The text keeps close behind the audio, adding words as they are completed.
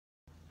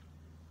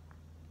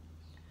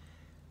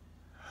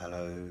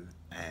Hello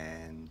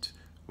and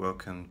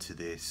welcome to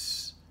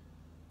this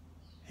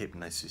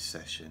hypnosis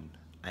session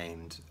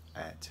aimed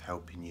at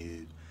helping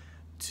you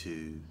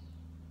to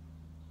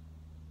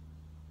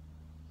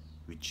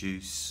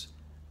reduce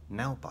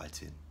nail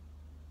biting,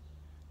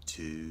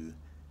 to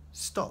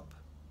stop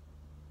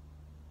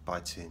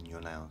biting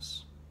your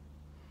nails.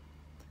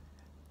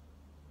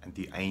 And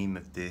the aim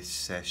of this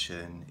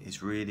session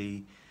is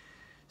really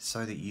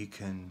so that you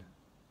can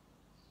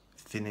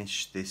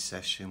finish this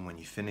session. When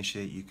you finish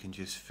it, you can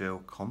just feel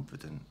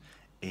confident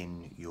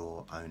in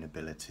your own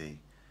ability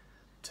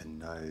to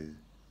know,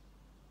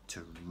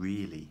 to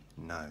really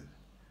know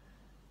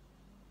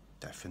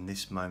that from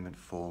this moment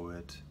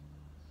forward,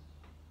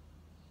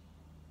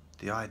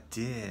 the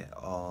idea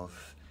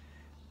of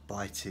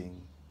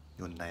biting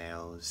your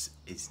nails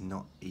is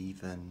not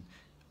even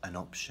an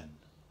option.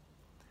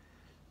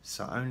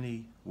 So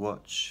only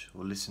watch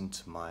or listen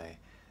to my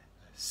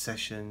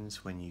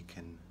sessions when you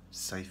can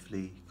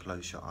safely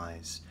close your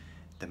eyes.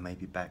 There may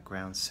be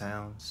background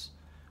sounds,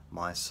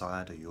 my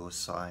side or your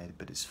side,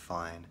 but it's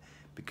fine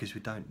because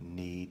we don't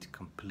need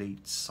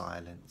complete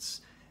silence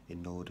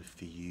in order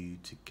for you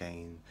to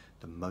gain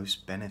the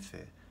most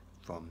benefit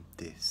from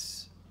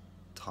this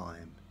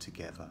time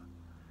together.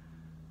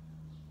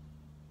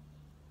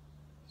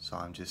 So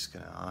I'm just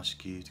going to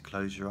ask you to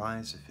close your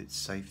eyes if it's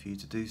safe for you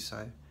to do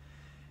so.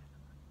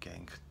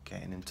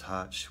 Getting in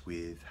touch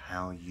with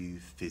how you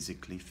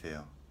physically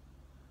feel.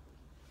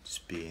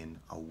 Just being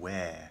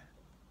aware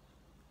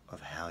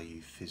of how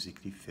you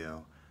physically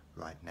feel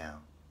right now.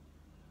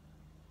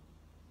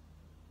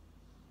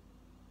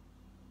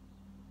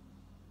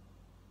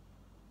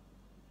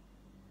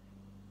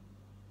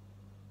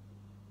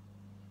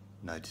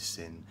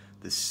 Noticing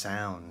the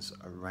sounds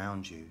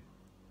around you.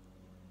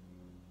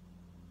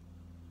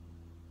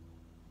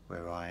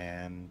 Where I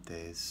am,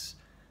 there's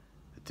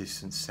a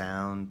distant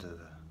sound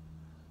of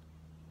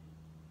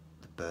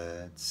the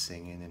birds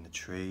singing in the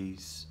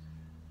trees.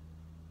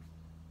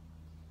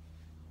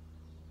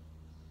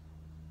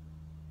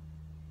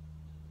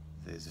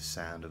 There's the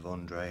sound of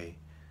Andre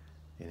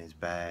in his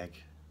bag.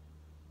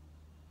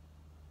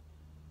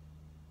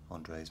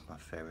 Andre's my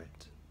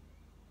ferret.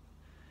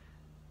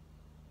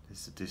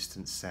 There's the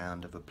distant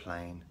sound of a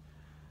plane,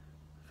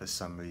 for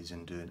some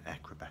reason doing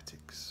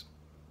acrobatics.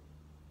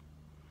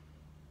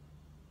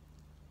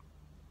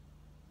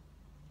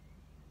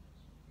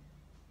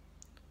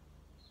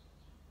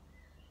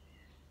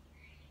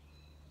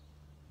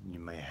 You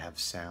may have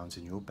sounds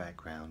in your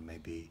background,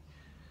 maybe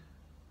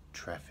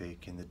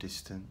traffic in the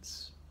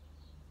distance.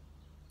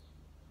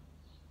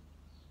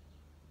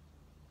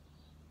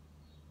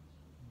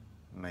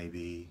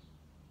 Maybe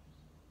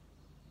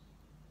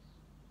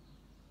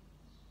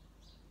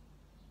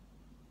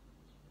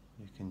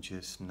you can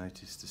just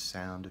notice the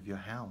sound of your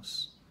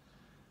house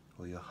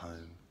or your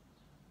home.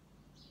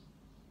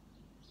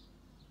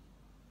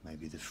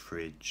 Maybe the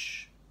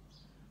fridge,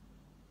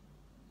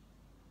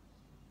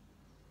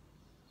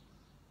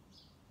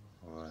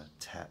 or a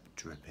tap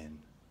dripping,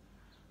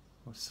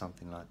 or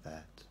something like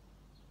that.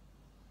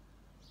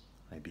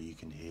 Maybe you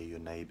can hear your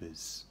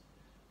neighbours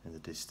in the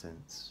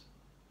distance.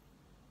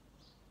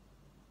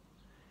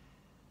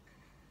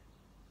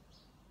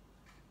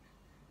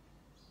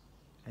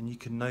 And you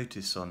can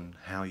notice on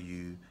how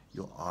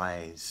your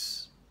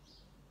eyes,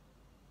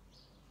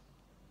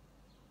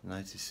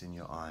 noticing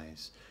your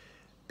eyes,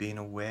 being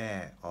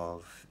aware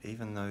of,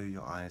 even though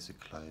your eyes are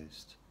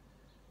closed,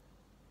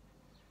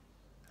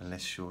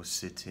 unless you're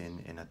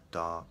sitting in a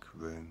dark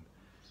room,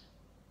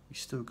 you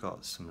still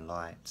got some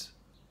light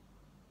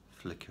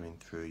flickering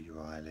through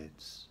your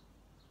eyelids.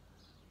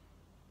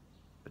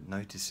 But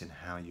noticing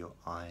how your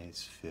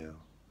eyes feel.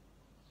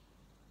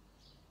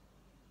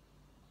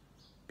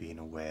 Being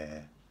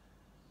aware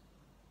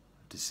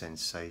of the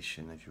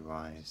sensation of your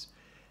eyes.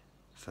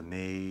 For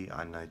me,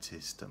 I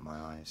noticed that my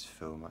eyes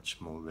feel much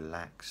more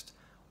relaxed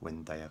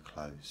when they are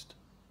closed.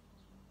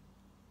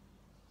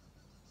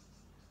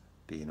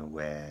 Being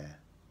aware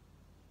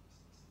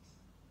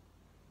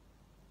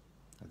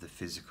of the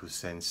physical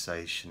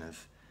sensation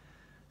of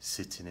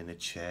sitting in a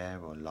chair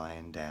or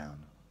lying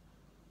down,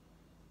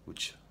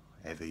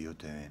 whichever you're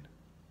doing.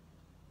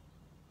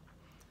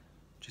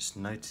 Just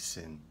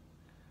noticing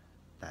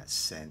that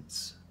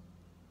sense,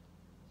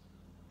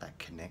 that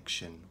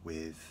connection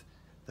with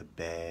the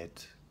bed,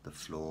 the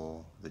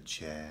floor, the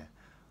chair,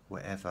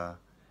 wherever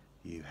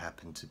you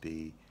happen to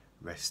be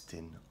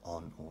resting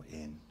on or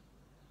in.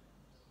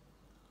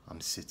 I'm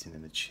sitting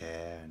in a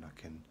chair and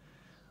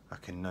I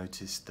can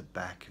notice the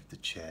back of the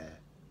chair.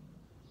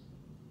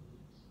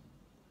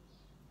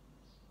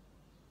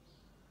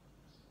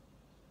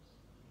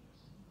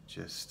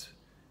 Just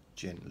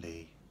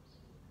gently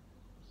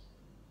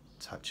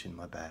touching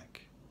my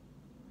back.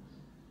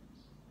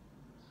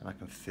 And I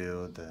can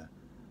feel the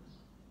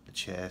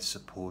chair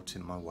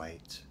supporting my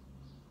weight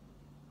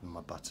and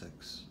my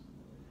buttocks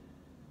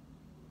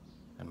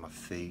and my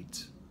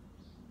feet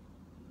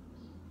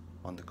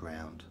on the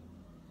ground.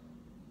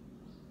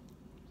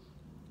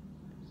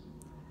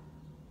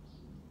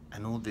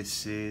 And all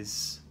this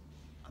is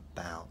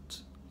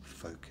about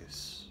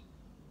focus,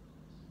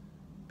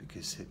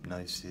 because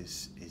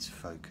hypnosis is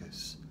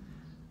focus,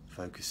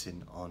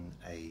 focusing on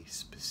a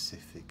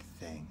specific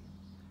thing,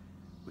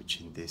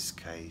 which in this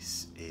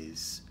case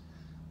is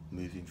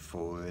moving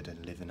forward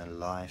and living a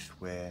life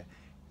where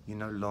you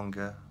no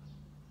longer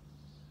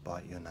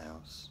bite your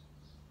nails,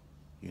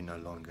 you no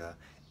longer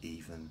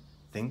even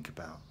think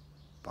about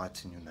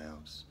biting your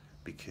nails,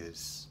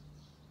 because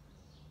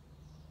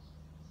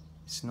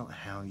it's not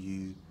how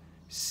you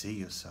see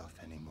yourself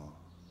anymore.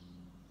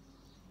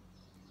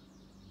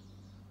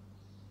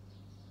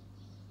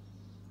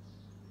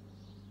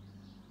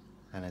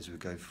 And as we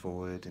go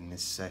forward in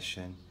this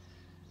session,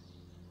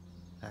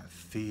 that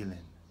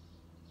feeling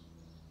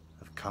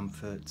of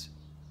comfort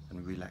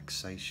and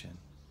relaxation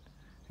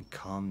and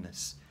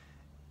calmness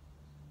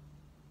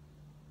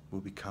will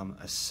become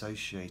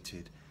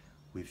associated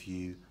with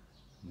you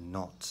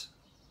not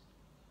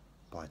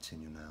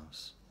biting your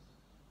nails.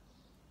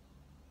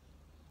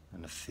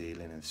 And a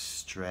feeling of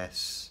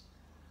stress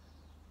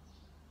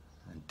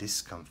and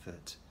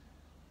discomfort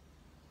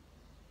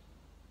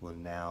will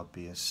now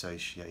be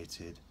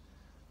associated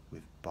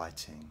with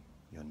biting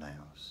your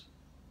nails.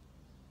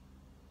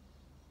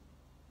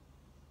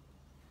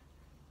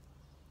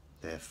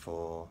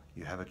 Therefore,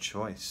 you have a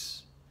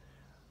choice.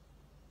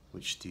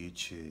 Which do you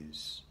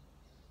choose?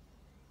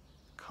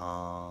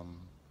 Calm,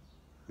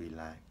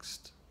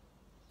 relaxed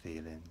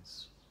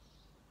feelings,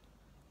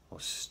 or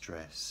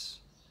stress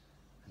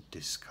and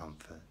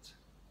discomfort?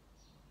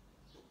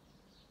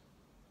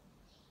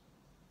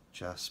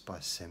 Just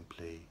by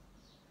simply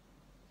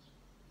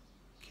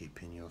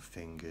keeping your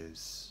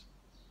fingers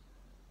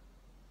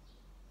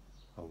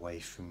away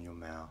from your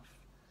mouth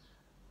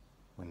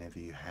whenever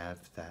you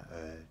have that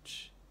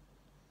urge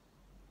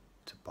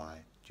to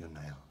bite your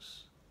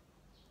nails.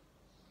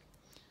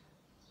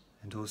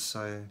 And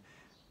also,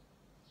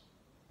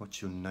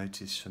 what you'll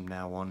notice from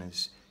now on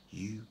is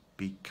you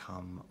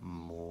become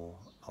more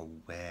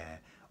aware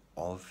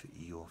of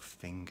your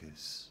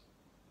fingers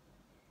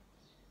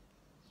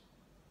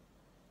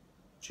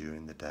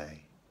during the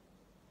day,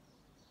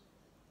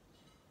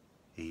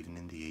 even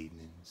in the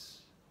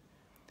evenings.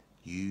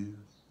 You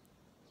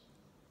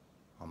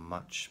are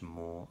much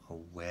more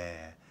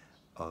aware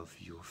of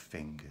your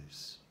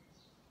fingers,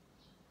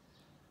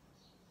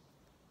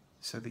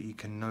 so that you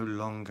can no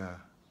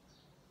longer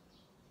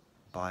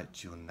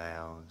bite your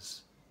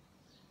nails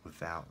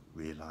without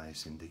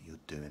realizing that you're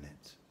doing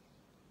it.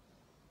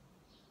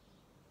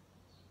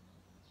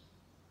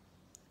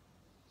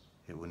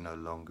 It will no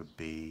longer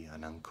be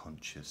an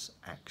unconscious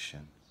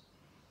action.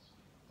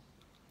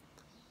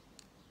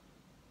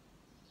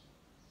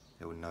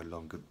 There will no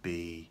longer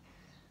be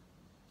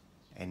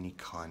any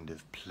kind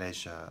of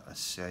pleasure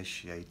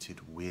associated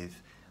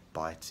with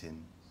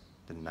biting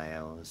the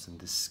nails and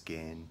the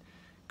skin,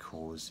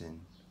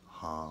 causing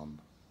harm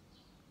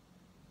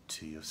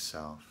to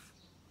yourself.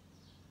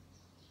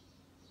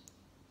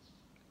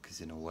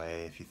 Because in a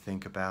way, if you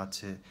think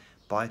about it,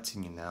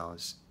 biting your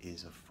nails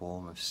is a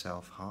form of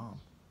self-harm.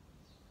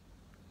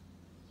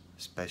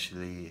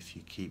 Especially if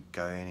you keep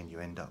going and you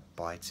end up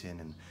biting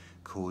and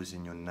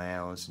causing your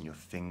nails and your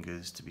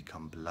fingers to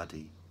become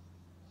bloody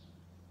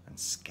and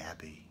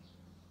scabby.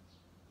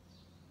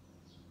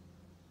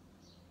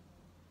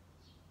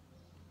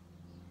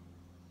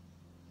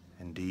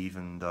 And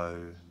even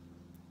though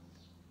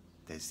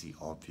there's the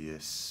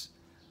obvious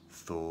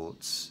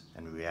thoughts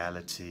and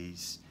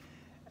realities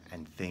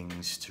and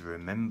things to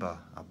remember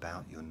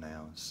about your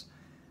nails,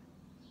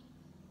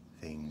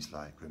 things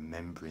like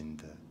remembering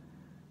that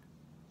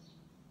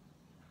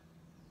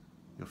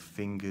your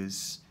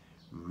fingers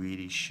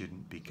really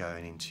shouldn't be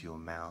going into your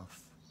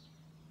mouth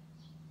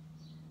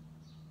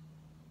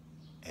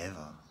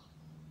ever,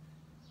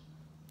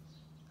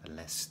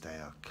 unless they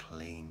are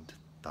cleaned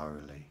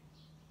thoroughly.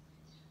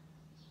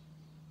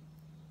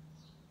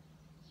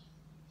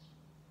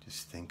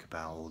 Just think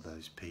about all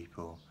those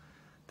people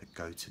that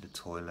go to the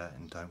toilet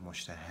and don't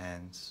wash their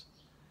hands.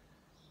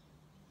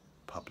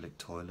 Public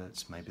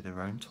toilets, maybe their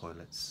own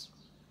toilets.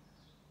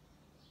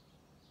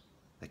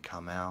 They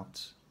come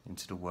out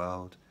into the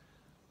world,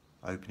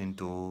 opening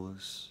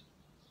doors,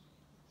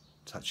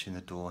 touching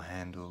the door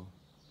handle,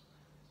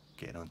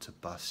 getting onto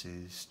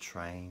buses,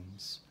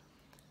 trains,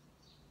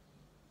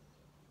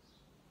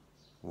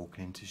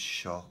 walking into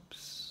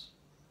shops,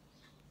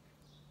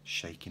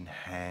 shaking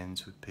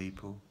hands with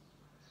people,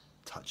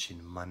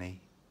 touching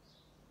money.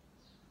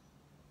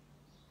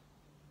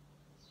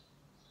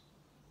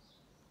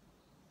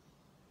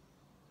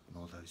 And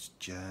all those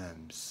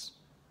germs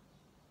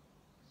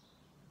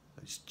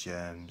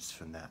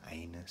from their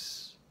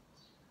anus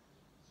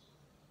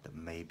that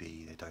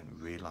maybe they don't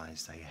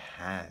realize they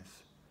have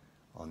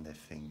on their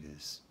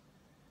fingers,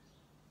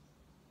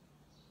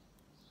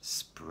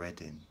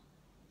 spreading.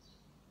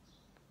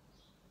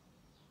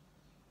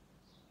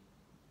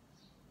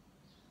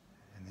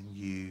 And then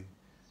you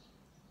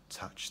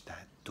touch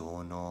that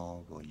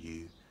doorknob, or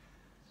you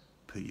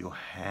put your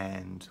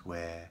hand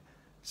where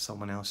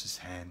someone else's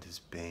hand has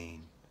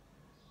been,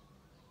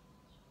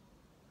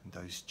 and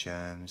those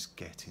germs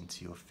get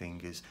into your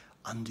fingers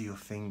under your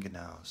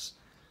fingernails,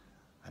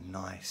 a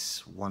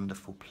nice,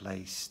 wonderful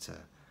place to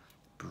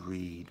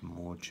breed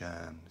more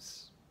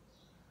germs.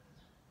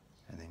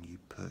 And then you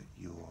put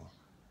your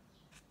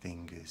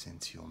fingers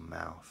into your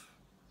mouth.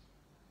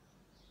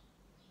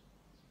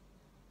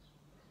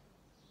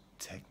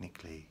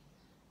 Technically,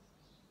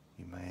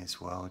 you may as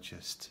well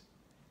just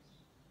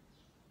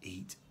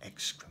eat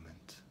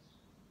excrement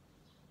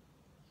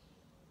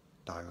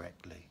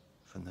directly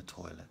from the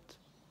toilet,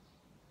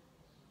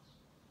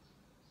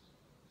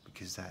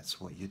 because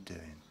that's what you're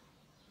doing.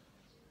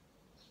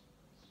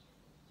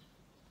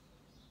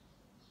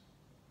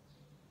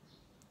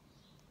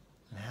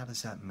 And how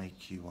does that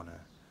make you want to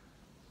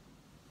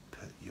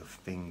put your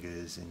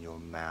fingers in your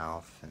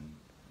mouth and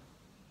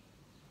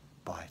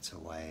bite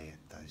away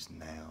at those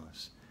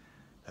nails,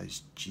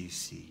 those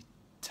juicy,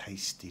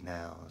 tasty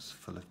nails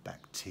full of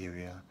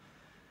bacteria,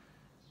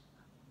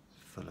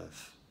 full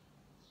of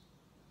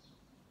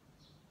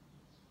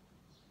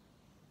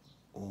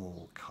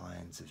all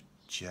kinds of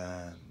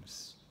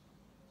germs,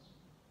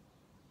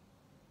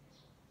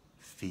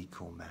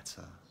 fecal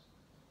matter,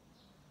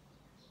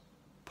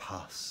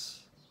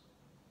 pus,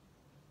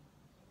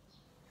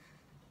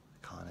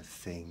 the kind of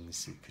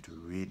things that could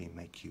really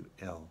make you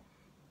ill.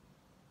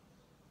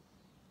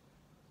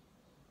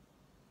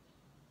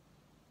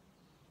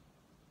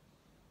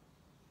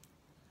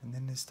 And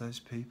then there's those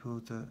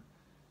people that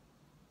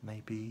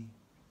may be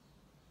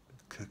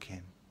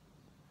cooking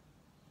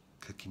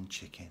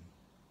chicken,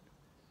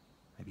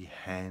 maybe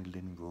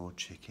handling raw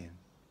chicken,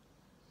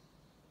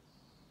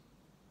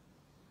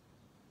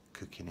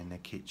 cooking in the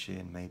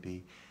kitchen,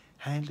 maybe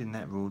handling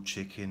that raw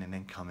chicken and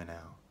then coming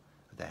out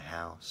of their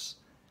house,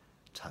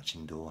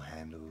 touching door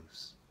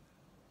handles,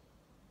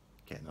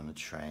 getting on a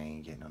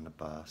train, getting on a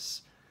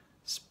bus,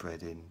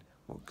 spreading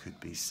what could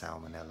be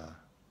salmonella.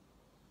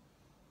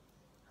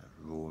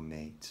 Raw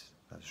meat,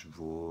 those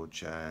raw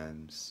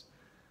germs,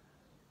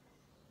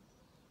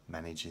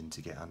 managing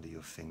to get under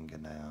your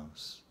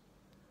fingernails,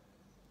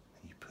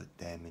 and you put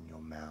them in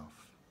your mouth.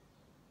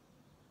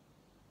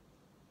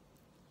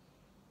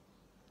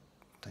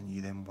 Don't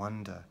you then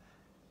wonder,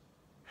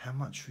 how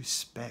much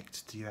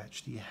respect do you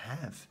actually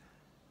have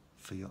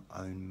for your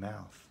own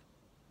mouth?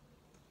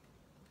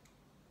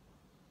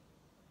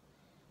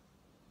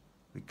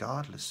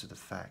 Regardless of the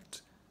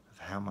fact of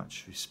how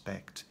much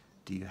respect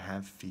do you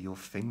have for your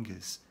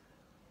fingers,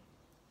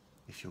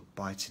 if you're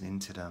biting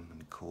into them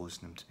and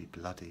causing them to be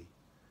bloody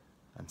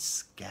and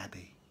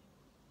scabby,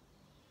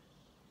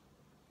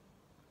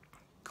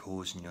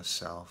 causing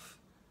yourself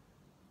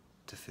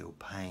to feel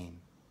pain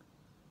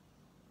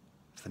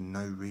for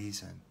no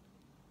reason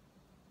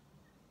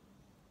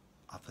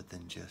other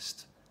than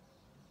just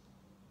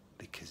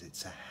because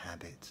it's a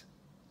habit?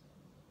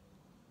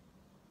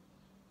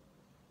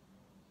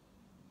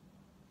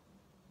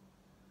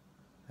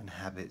 And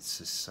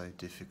habits are so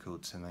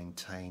difficult to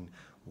maintain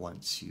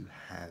once you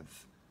have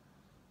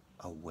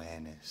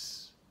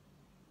awareness.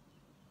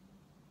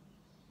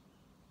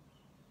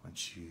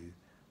 Once you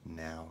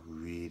now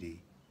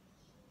really,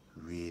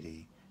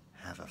 really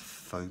have a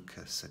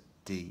focus, a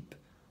deep,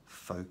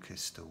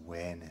 focused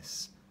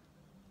awareness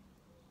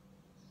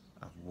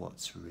of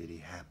what's really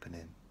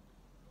happening,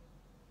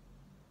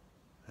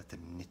 of the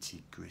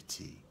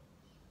nitty-gritty,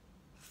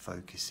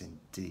 focusing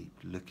deep,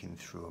 looking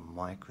through a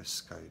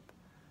microscope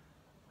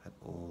at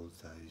all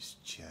those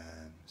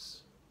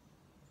germs.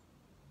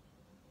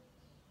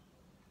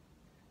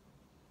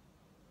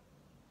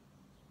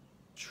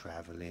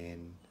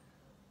 Traveling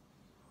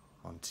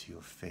onto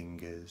your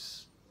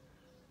fingers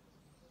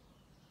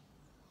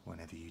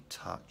whenever you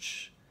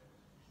touch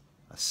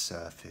a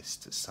surface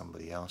that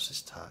somebody else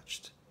has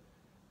touched.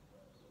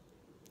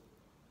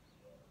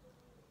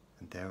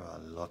 And there are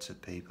a lot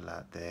of people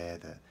out there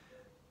that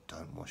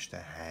don't wash their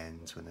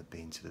hands when they've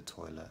been to the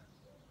toilet.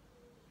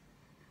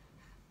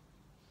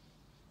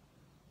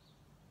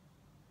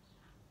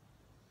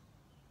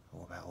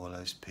 What about all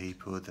those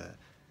people that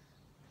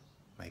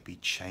maybe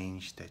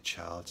changed their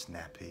child's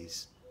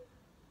nappies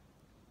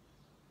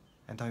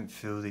and don't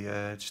feel the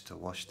urge to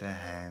wash their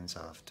hands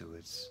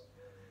afterwards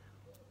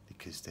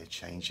because they're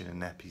changing the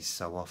nappies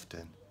so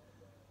often,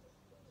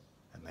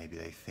 and maybe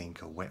they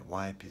think a wet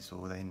wipe is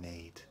all they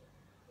need,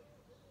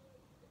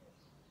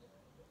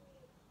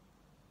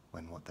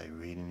 when what they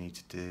really need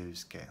to do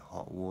is get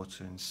hot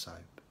water and soap.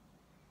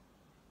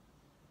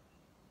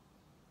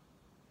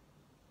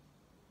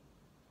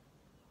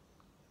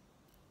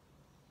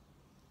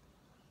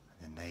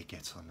 And they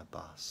get on the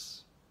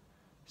bus,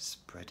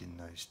 spreading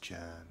those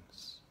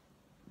germs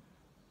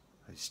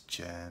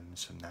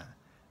from that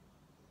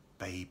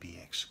baby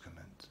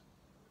excrement,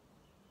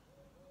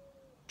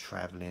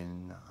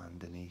 travelling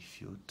underneath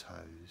your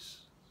toes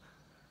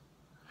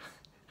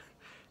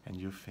and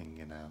your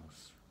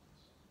fingernails.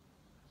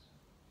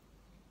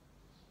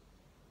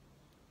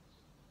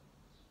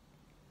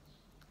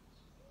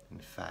 In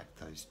fact,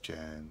 those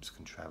germs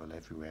can travel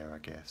everywhere, I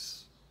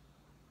guess.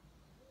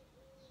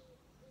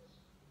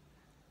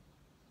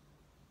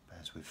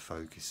 As we're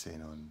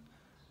focusing on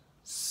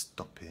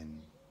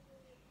stopping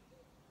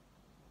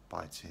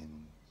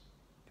biting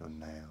your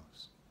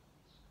nails.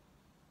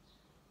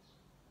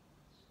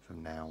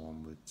 From now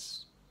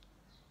onwards,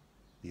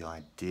 the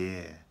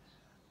idea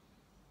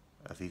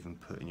of even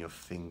putting your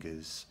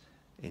fingers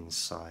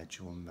inside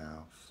your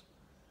mouth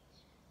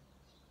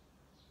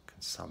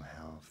can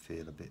somehow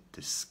feel a bit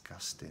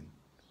disgusting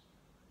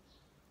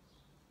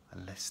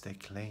unless they're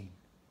clean.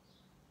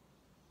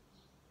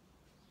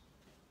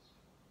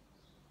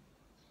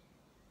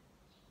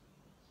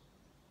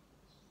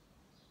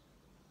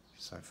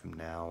 So from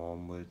now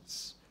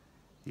onwards,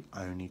 the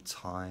only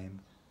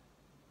time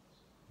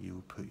you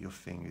will put your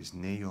fingers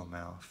near your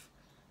mouth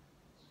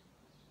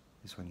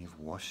is when you've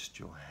washed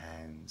your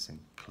hands and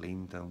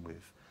cleaned them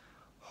with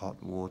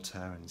hot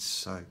water and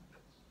soap.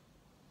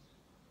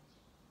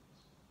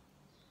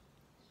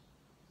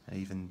 And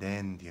even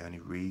then, the only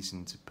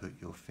reason to put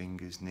your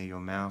fingers near your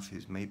mouth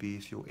is maybe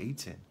if you're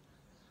eating.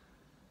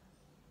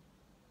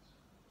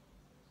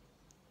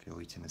 If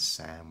you're eating a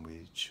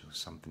sandwich or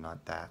something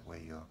like that, where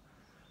you're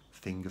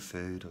finger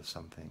food or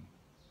something.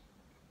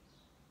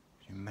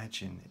 Can you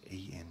imagine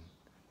eating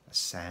a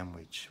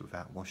sandwich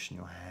without washing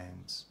your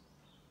hands?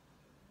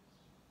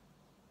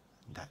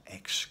 And that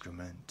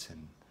excrement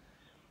and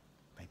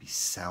maybe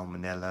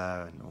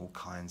salmonella and all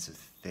kinds of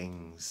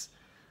things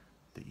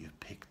that you've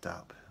picked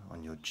up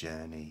on your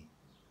journey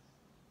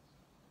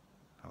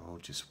are all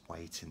just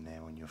waiting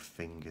there on your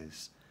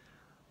fingers.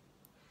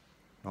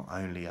 Not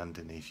only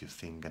underneath your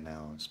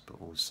fingernails, but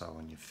also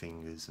on your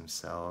fingers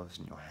themselves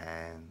and your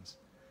hands.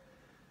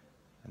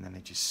 And then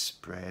they just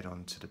spread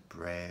onto the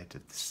bread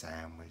of the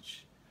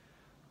sandwich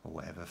or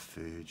whatever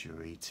food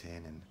you're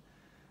eating and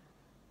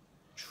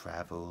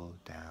travel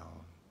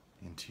down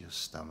into your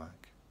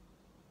stomach.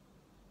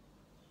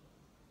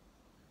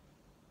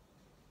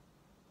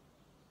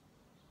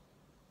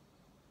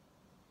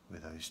 Where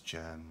those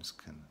germs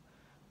can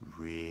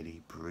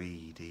really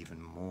breed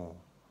even more.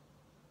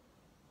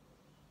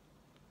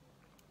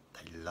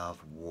 They love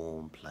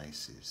warm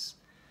places,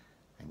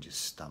 and your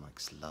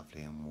stomach's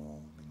lovely and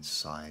warm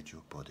inside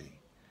your body,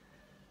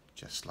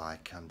 just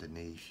like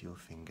underneath your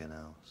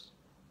fingernails.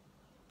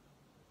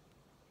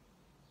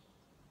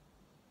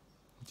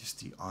 Just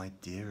the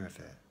idea of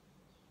it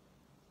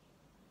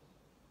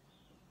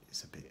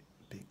is a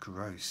bit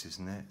gross,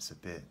 isn't it? It's a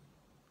bit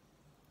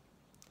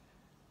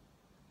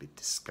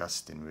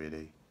disgusting,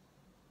 really.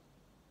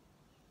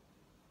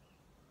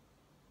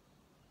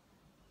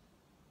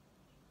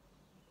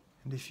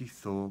 And if you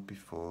thought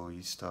before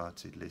you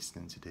started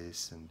listening to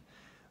this and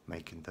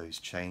making those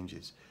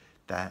changes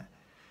that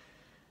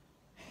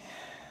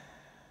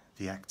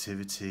the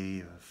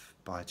activity of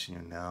biting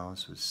your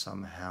nails was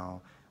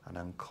somehow an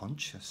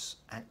unconscious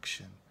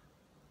action,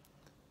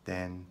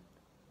 then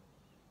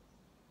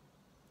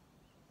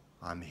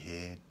I'm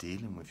here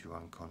dealing with your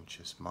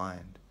unconscious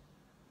mind.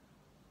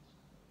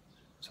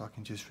 So I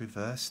can just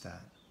reverse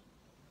that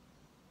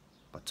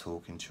by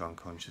talking to your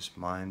unconscious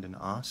mind and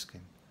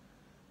asking.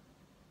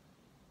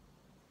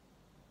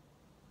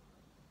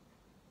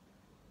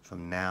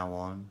 From now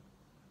on,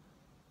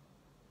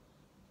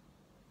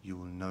 you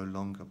will no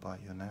longer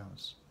bite your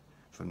nails.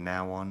 From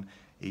now on,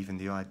 even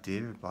the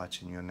idea of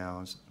biting your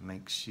nails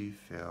makes you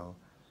feel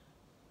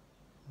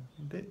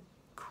a bit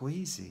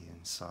queasy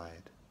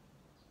inside.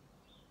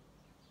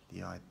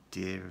 The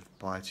idea of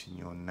biting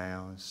your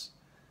nails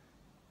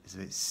is a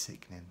bit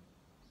sickening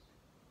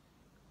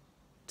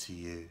to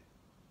you.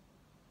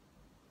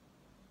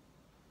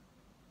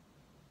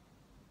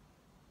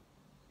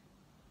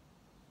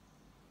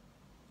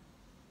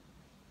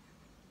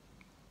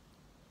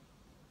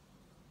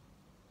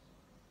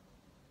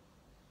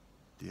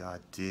 The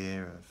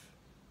idea of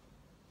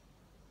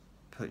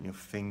putting your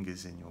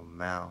fingers in your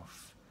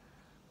mouth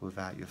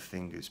without your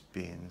fingers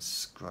being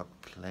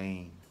scrubbed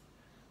clean,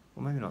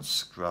 or maybe not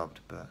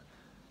scrubbed, but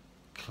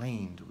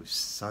cleaned with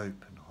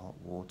soap and hot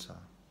water.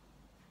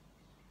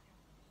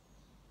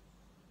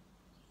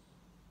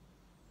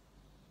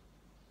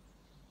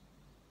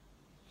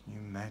 Can you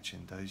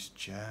imagine those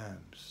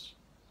germs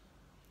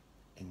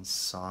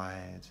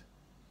inside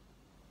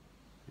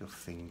your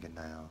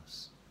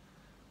fingernails,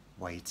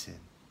 waiting?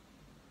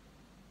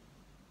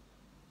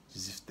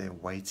 As if they're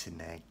waiting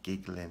there,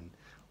 giggling,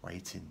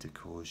 waiting to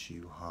cause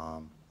you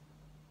harm.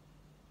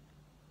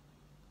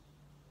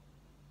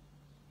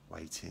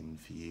 Waiting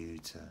for you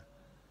to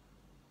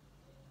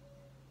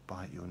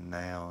bite your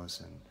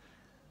nails and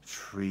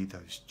free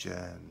those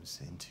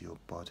germs into your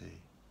body.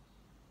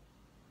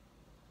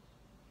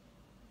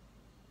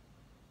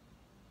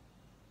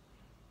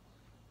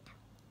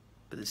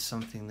 But there's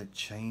something that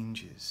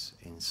changes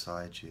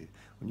inside you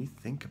when you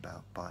think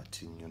about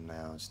biting your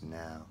nails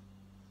now.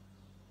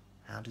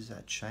 How does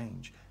that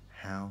change?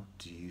 How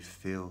do you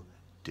feel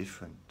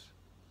different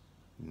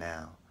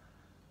now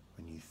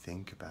when you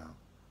think about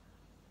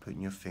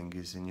putting your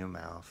fingers in your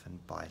mouth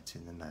and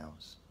biting the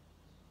nails?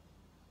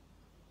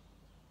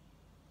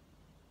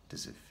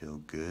 Does it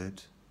feel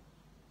good?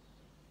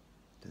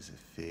 Does it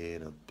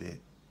feel a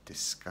bit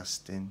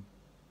disgusting?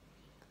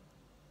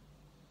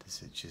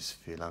 Does it just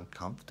feel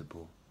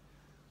uncomfortable?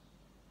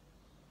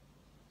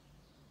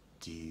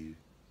 do you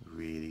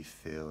really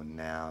feel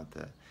now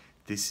that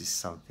this is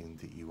something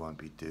that you won't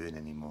be doing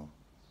anymore?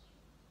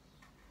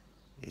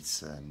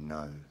 It's a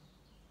no.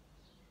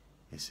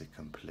 It's a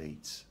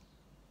complete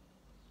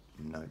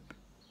nope,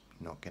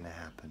 not going to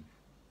happen.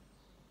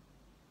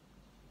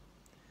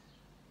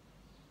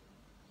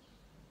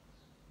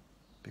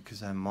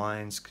 Because our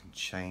minds can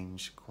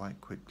change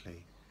quite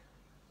quickly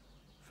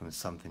from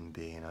something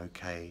being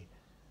okay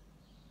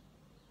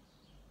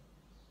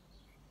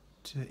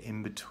to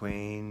in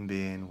between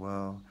being,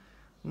 well,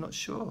 I'm not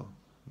sure,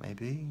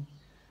 maybe,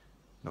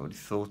 not really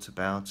thought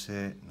about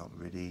it, not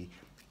really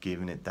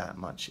given it that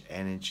much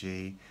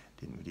energy,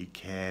 didn't really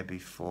care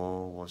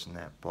before, wasn't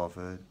that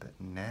bothered, but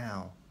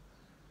now,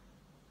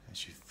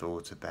 as you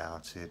thought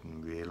about it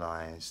and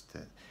realised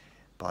that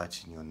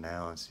biting your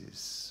nails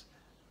is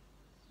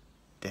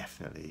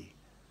definitely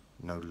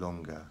no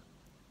longer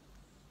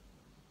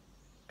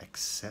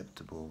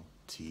acceptable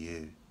to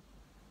you,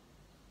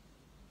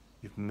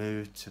 you've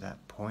moved to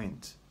that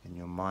point in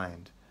your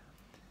mind,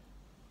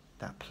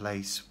 that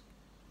place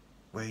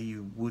where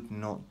you would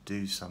not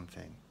do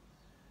something,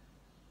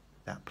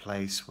 that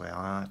place where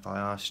if I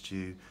asked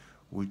you,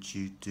 would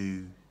you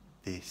do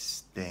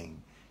this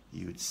thing,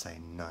 you would say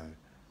no.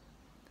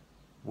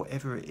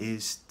 Whatever it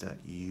is that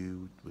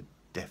you would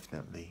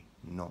definitely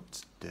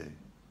not do.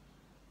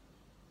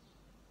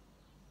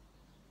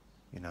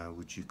 You know,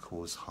 would you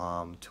cause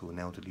harm to an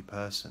elderly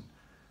person?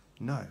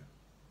 No.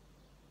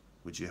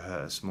 Would you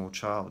hurt a small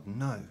child?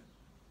 No.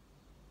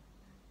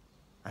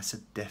 That's a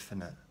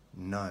definite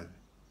no.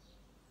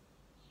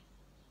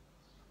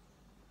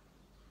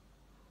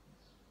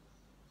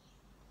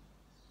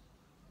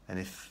 And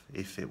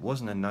if it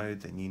wasn't a no,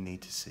 then you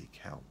need to seek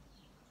help.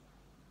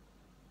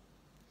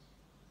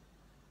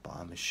 But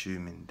I'm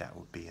assuming that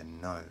would be a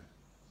no.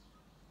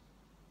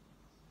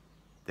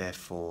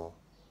 Therefore,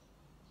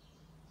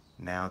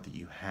 now that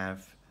you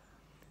have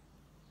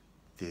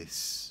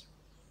this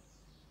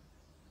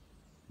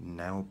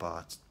nail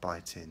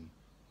biting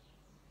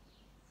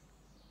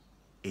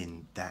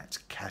in that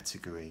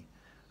category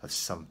of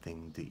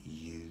something that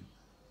you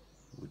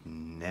would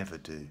never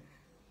do,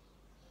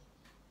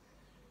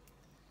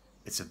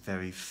 it's a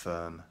very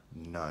firm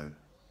no.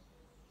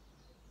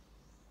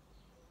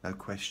 No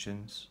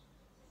questions,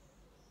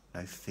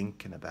 no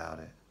thinking about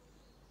it.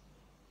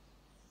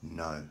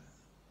 No.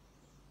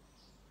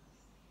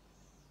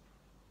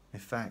 In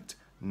fact,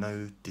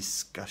 no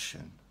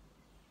discussion,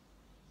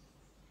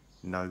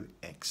 no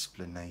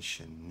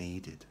explanation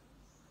needed.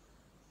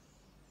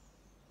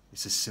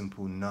 It's a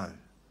simple no,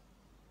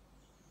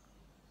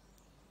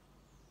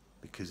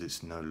 because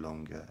it's no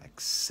longer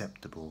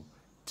acceptable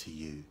to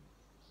you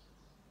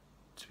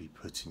to be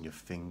putting your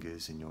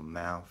fingers in your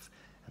mouth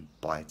and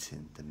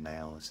biting the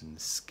nails and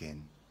the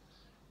skin,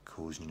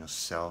 causing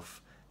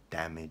yourself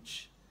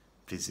damage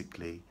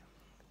physically,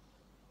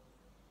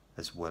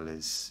 as well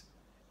as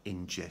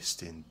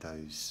ingesting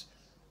those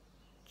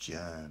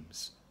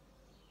germs,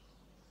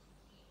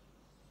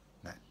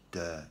 that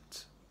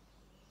dirt,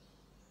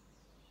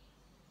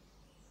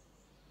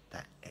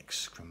 that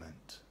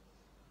excrement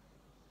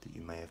that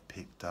you may have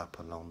picked up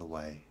along the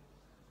way.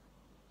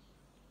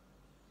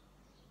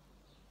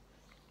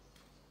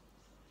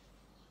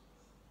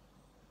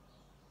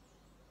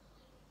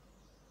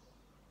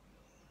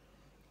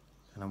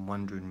 And I'm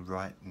wondering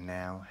right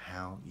now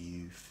how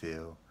you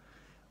feel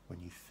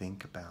when you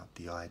think about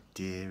the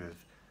idea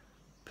of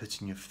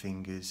putting your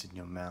fingers in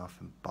your mouth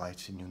and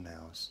biting your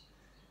nails.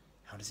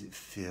 How does it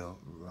feel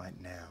right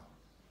now?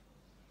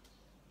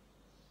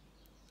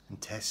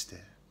 And test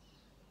it.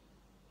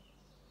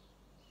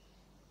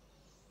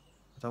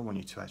 I don't want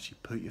you to actually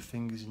put your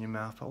fingers in your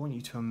mouth. I want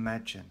you to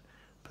imagine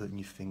putting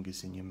your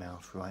fingers in your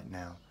mouth right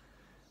now.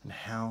 And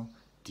how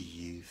do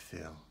you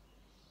feel?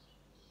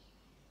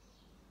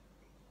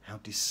 How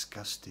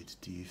disgusted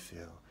do you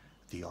feel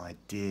the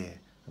idea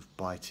of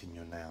biting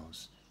your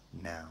nails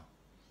now?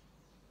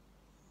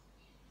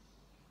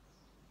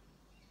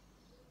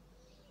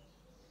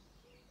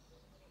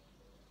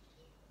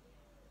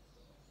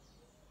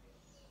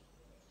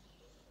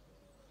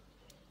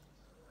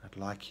 I'd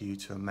like you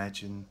to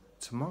imagine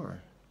tomorrow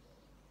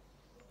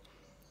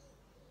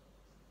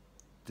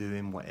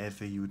doing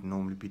whatever you would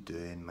normally be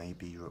doing.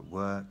 Maybe you're at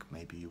work,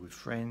 maybe you're with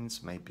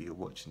friends, maybe you're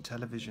watching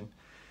television.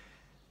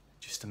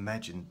 Just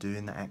imagine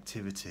doing that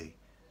activity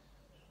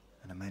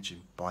and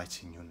imagine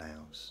biting your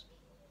nails.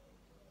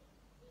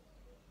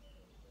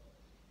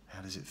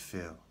 How does it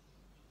feel?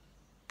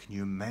 Can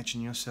you imagine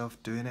yourself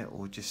doing it,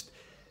 or just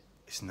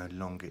it's no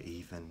longer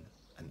even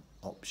an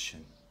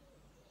option?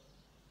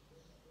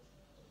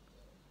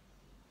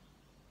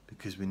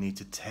 Because we need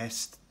to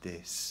test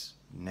this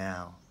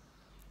now.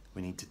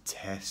 We need to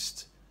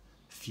test,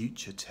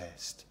 future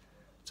test,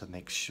 to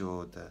make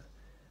sure that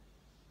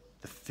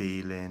the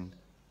feeling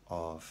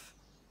of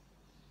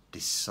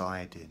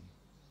deciding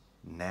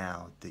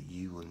now that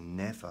you will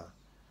never,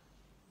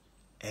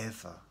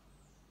 ever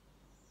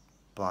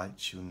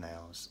bite your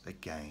nails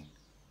again,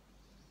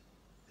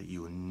 that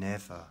you will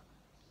never,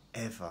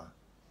 ever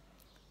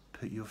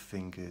put your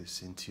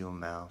fingers into your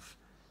mouth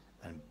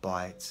and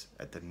bite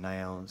at the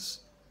nails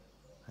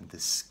and the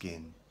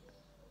skin,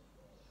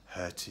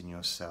 hurting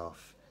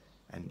yourself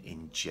and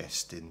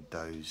ingesting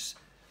those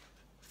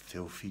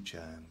filthy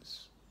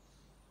germs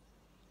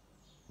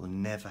will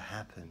never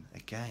happen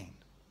again.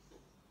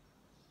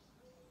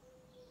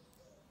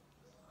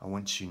 I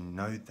want you to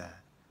know that.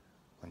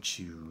 I want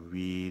you to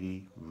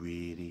really,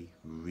 really,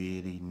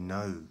 really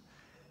know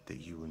that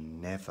you will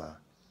never,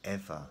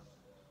 ever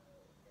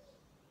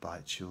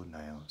bite your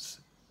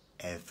nails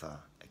ever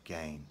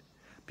again,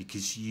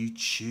 because you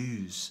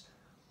choose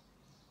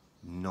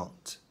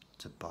not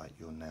to bite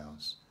your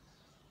nails.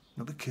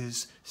 Not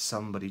because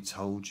somebody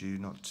told you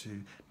not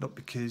to, not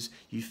because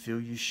you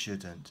feel you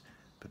shouldn't,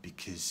 but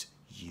because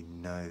you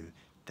know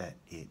that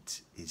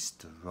it is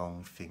the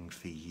wrong thing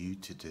for you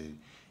to do.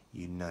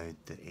 You know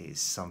that it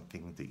is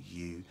something that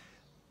you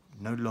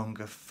no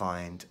longer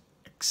find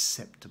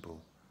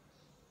acceptable.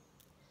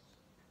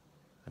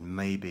 And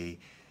maybe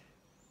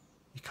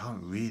you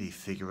can't really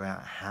figure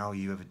out how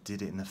you ever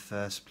did it in the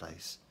first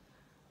place.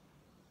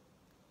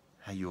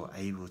 How you were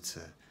able to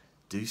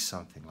do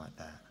something like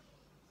that.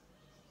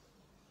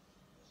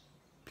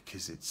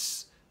 Because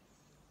it's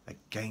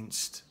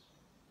against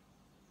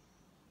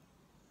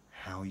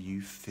how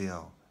you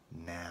feel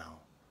now.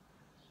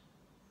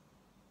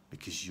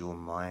 Because your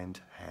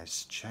mind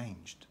has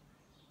changed.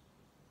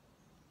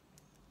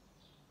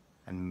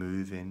 And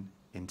moving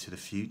into the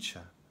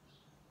future,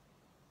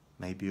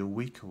 maybe a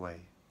week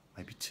away,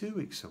 maybe 2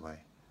 weeks away,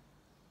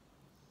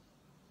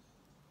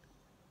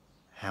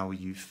 how will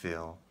you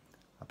feel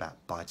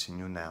about biting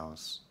your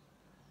nails?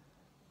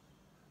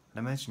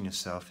 And imagine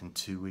yourself in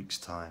 2 weeks'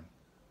 time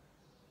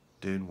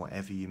doing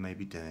whatever you may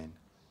be doing.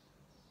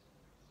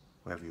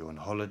 Whether you're on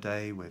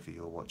holiday, whether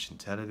you're watching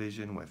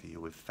television, whether you're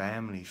with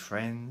family,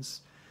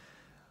 friends,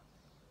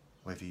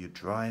 whether you're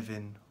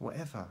driving,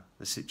 whatever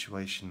the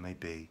situation may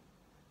be.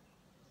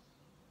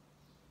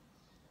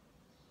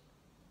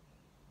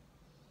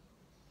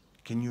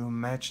 Can you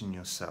imagine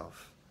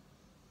yourself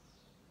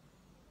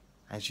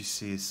as you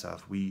see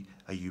yourself?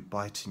 Are you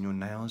biting your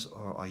nails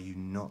or are you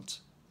not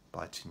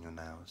biting your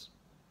nails?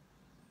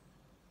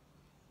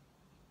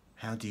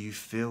 How do you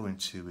feel in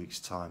 2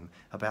 weeks' time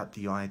about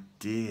the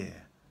idea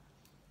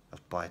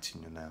of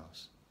biting your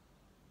nails?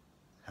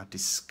 How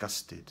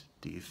disgusted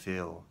do you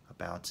feel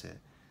about it?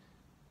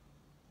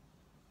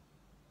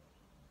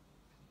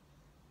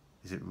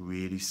 Is it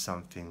really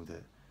something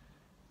that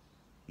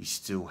you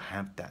still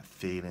have that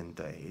feeling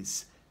that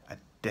it's a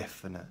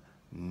definite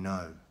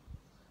no,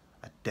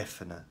 a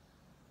definite,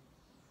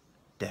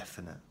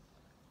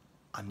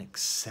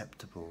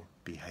 unacceptable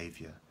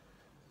behavior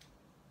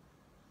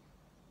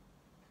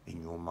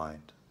in your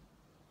mind?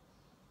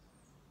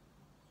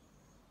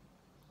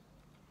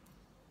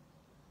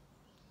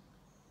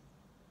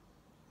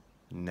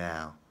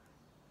 Now,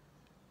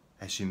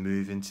 as you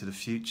move into the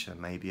future,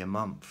 maybe a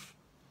month,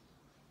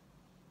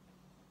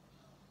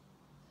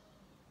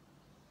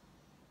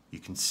 you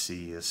can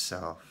see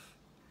yourself.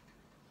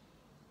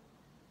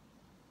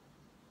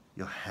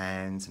 Your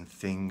hands and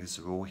fingers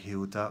are all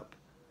healed up,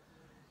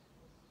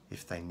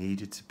 if they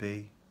needed to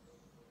be.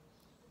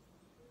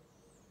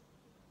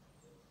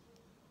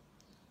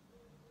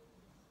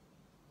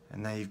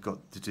 And now you've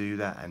got to do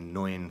that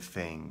annoying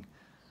thing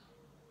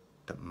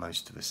that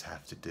most of us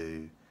have to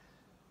do,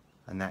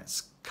 and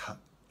that's cut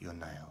your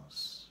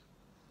nails.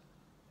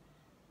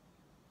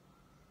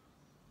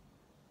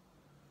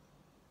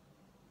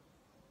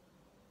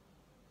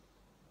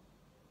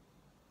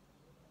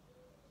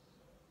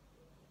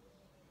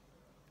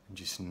 And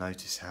just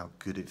notice how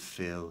good it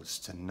feels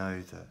to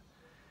know that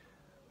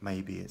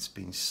maybe it's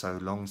been so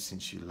long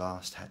since you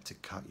last had to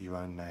cut your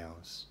own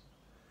nails.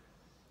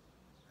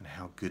 And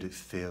how good it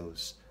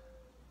feels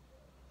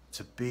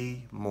to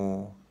be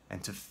more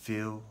and to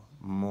feel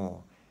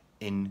more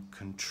in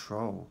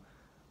control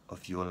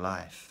of your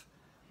life.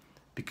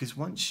 Because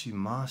once you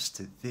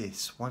master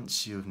this,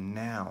 once you've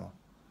now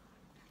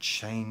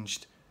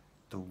changed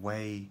the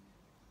way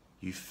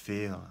you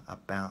feel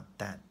about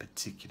that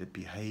particular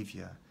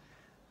behavior,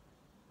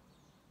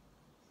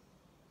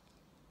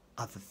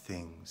 other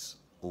things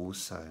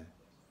also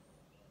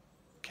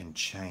can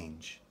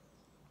change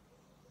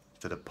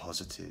for the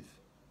positive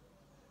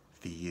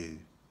for you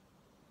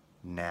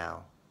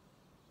now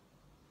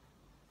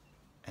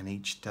and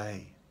each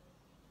day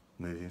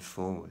moving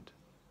forward.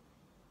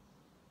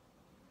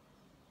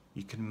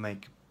 You can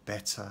make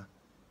better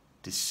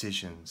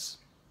decisions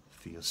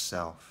for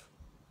yourself.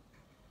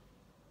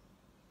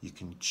 You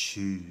can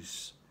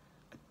choose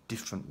a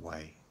different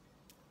way,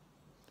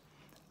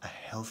 a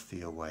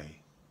healthier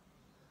way.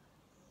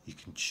 You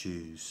can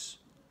choose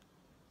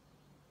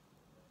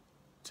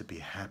to be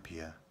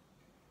happier,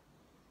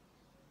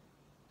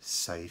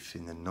 safe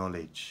in the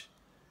knowledge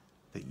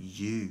that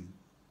you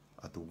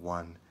are the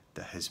one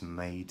that has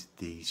made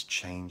these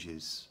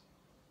changes.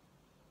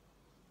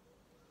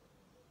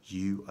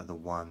 You are the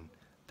one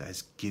that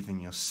has given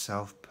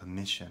yourself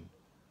permission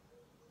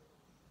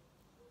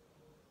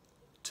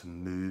to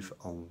move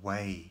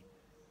away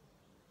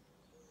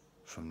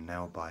from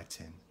nail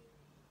biting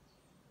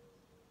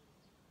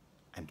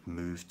and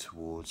move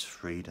towards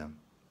freedom.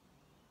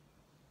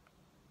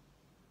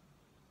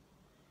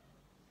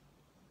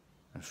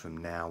 And from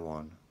now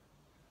on,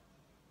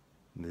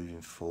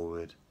 moving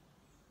forward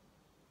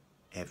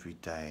every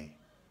day,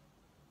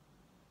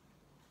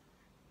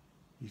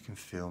 you can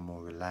feel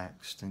more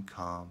relaxed and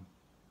calm.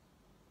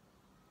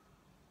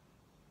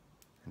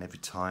 And every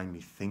time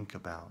you think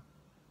about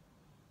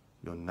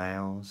your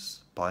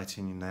nails,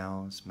 biting your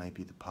nails,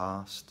 maybe the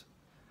past,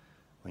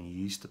 when you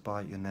used to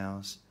bite your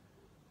nails,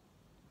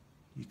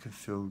 you can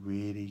feel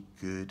really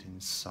good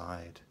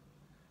inside,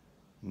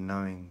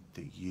 knowing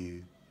that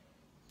you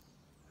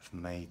have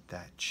made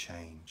that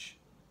change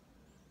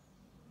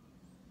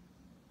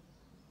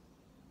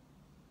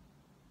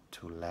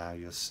to allow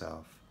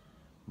yourself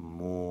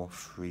more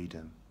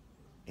freedom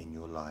in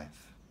your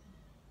life.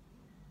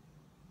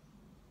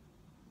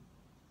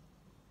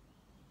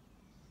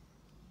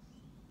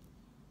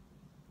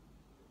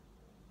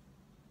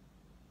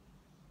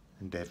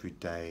 And every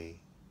day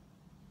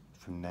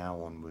from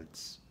now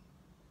onwards,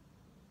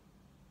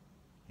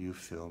 you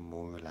feel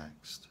more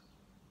relaxed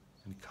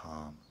and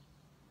calm,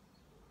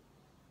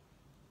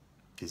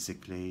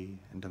 physically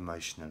and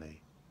emotionally.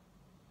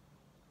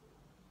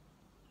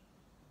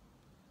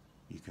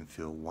 You can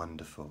feel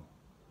wonderful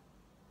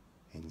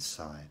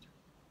inside.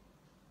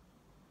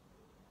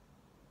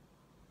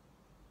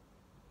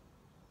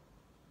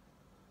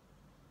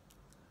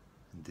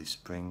 And this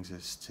brings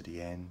us to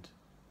the end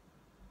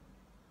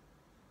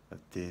of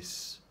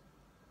this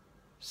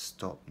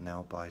Stop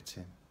Nail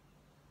Biting.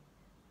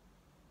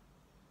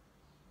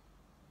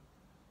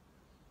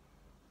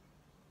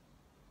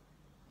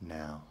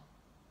 Now,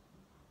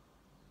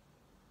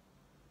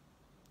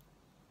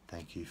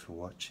 thank you for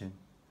watching.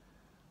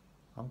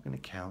 I'm going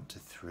to count to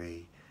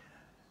 3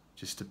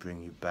 just to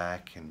bring you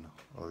back and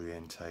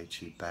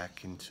orientate you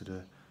back into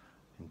the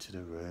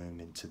room,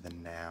 into the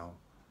now,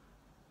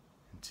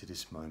 into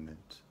this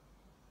moment.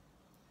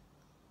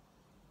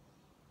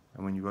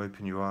 And when you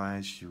open your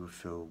eyes, you will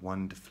feel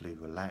wonderfully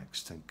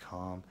relaxed and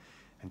calm,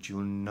 and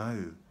you'll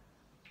know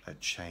a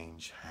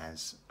change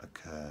has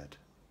occurred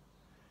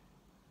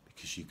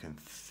because you can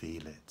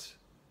feel it.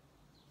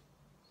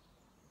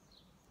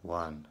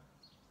 1,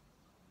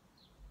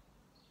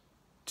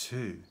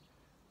 2,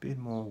 be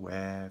more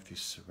aware of your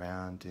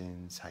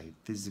surroundings, how you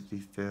physically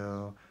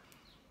feel,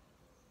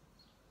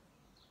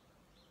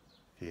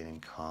 feeling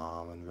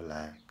calm and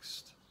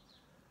relaxed,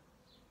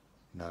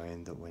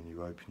 knowing that when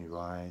you open your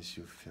eyes,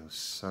 you'll feel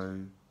so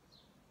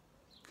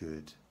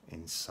good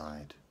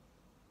inside,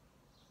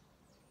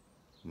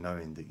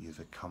 knowing that you've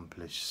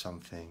accomplished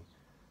something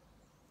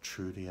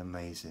truly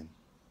amazing,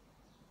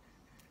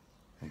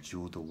 and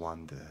you're the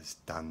one that has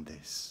done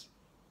this.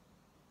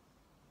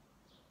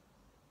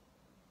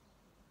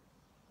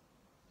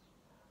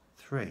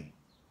 3,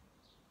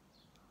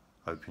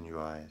 open your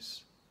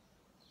eyes,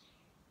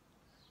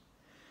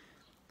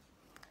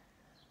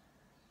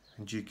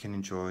 and you can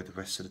enjoy the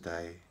rest of the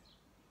day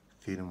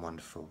feeling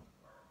wonderful.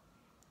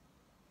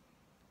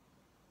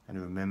 And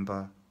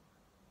remember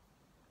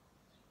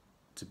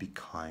to be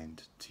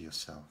kind to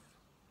yourself.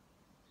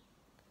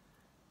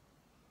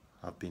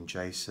 I've been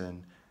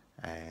Jason,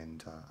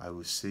 and I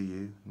will see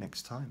you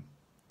next time.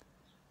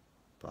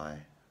 Bye.